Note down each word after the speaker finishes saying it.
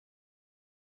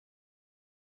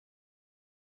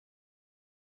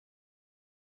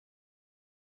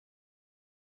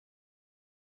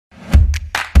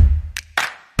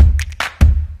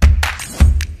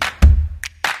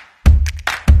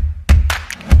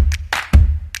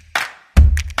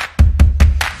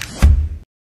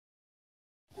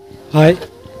Hi,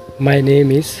 my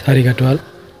name is HARI GHATOWAL.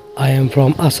 I am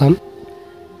from Asam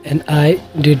and I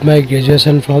did my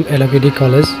graduation from LOKD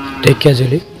College, Take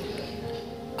Casually.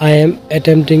 I am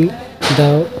attempting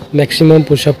the maximum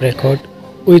push-up record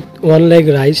with one leg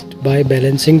raised by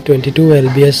balancing 22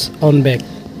 lbs on back.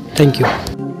 Thank you.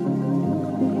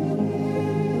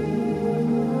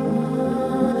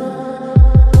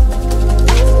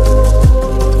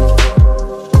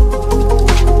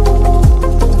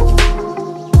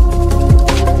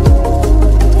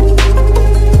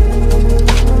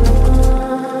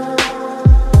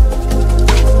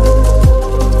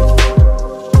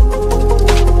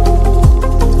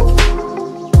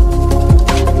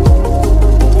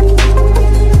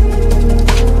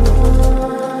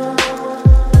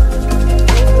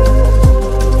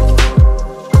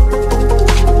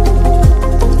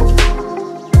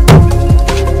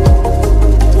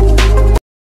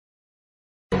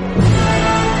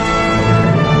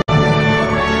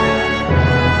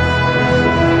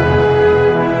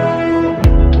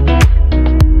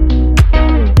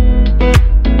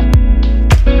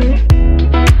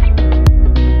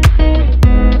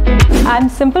 I'm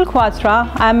Simple Quatra.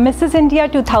 I'm Mrs. India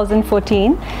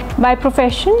 2014. By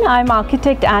profession, I'm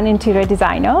architect and interior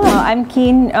designer. I'm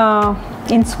keen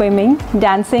in swimming,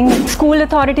 dancing. School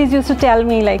authorities used to tell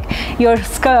me like your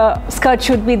skirt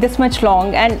should be this much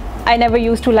long, and I never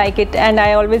used to like it, and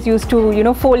I always used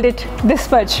to fold it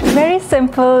this much. Very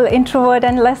simple, introvert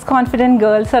and less confident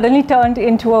girl suddenly turned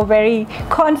into a very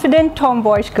confident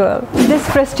tomboyish girl. This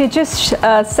prestigious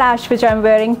sash which I'm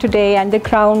wearing today and the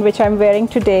crown which I'm wearing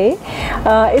today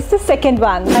is the second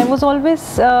one. I was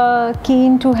always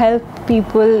keen to help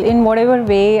people in whatever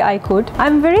way I could.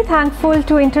 I'm very thankful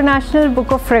to International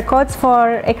Book of Records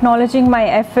for acknowledging my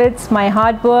efforts, my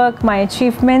hard work, my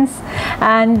achievements,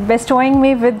 and bestowing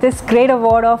me with this great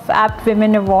award of Apt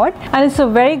Women Award. And it's a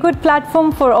very good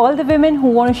platform for all the women who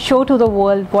want to show to the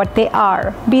world what they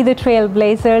are. Be the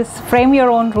trailblazers, frame your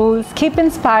own rules, keep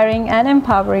inspiring and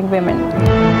empowering women.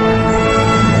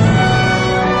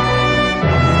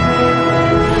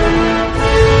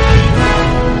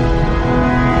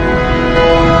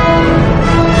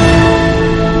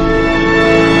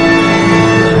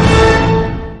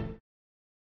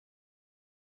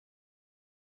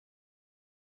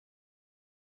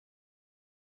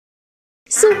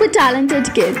 Super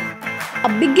Talented Kid, a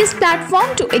biggest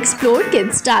platform to explore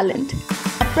kids' talent.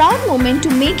 A proud moment to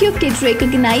make your kid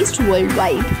recognized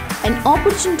worldwide. An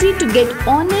opportunity to get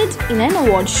honored in an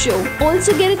award show.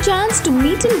 Also get a chance to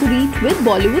meet and greet with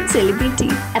Bollywood celebrity.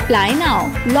 Apply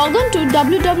now. Log on to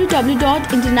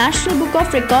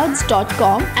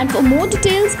www.internationalbookofrecords.com and for more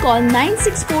details call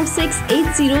 9646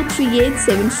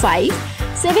 803875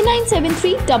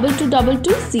 7973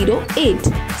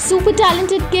 222208. Super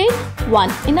Talented Kid,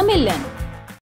 one in a million.